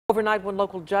Overnight, one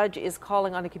local judge is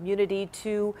calling on a community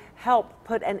to help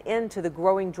put an end to the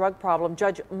growing drug problem.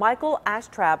 Judge Michael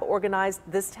Ashtrab organized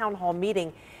this town hall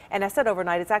meeting. And I said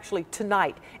overnight, it's actually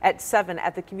tonight at 7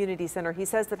 at the community center. He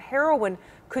says that heroin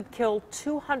could kill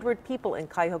 200 people in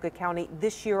Cuyahoga County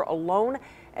this year alone,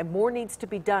 and more needs to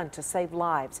be done to save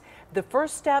lives. The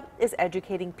first step is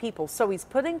educating people. So he's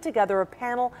putting together a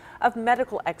panel of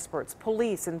medical experts,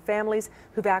 police, and families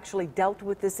who've actually dealt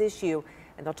with this issue.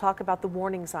 And they'll talk about the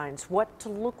warning signs, what to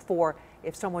look for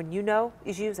if someone you know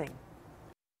is using.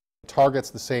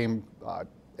 Targets the same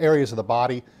areas of the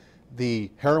body. The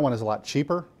heroin is a lot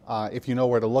cheaper. If you know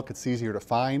where to look, it's easier to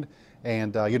find,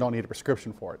 and you don't need a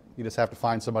prescription for it. You just have to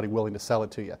find somebody willing to sell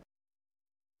it to you.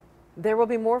 There will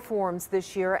be more forums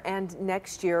this year and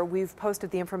next year. We've posted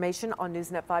the information on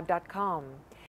newsnet5.com.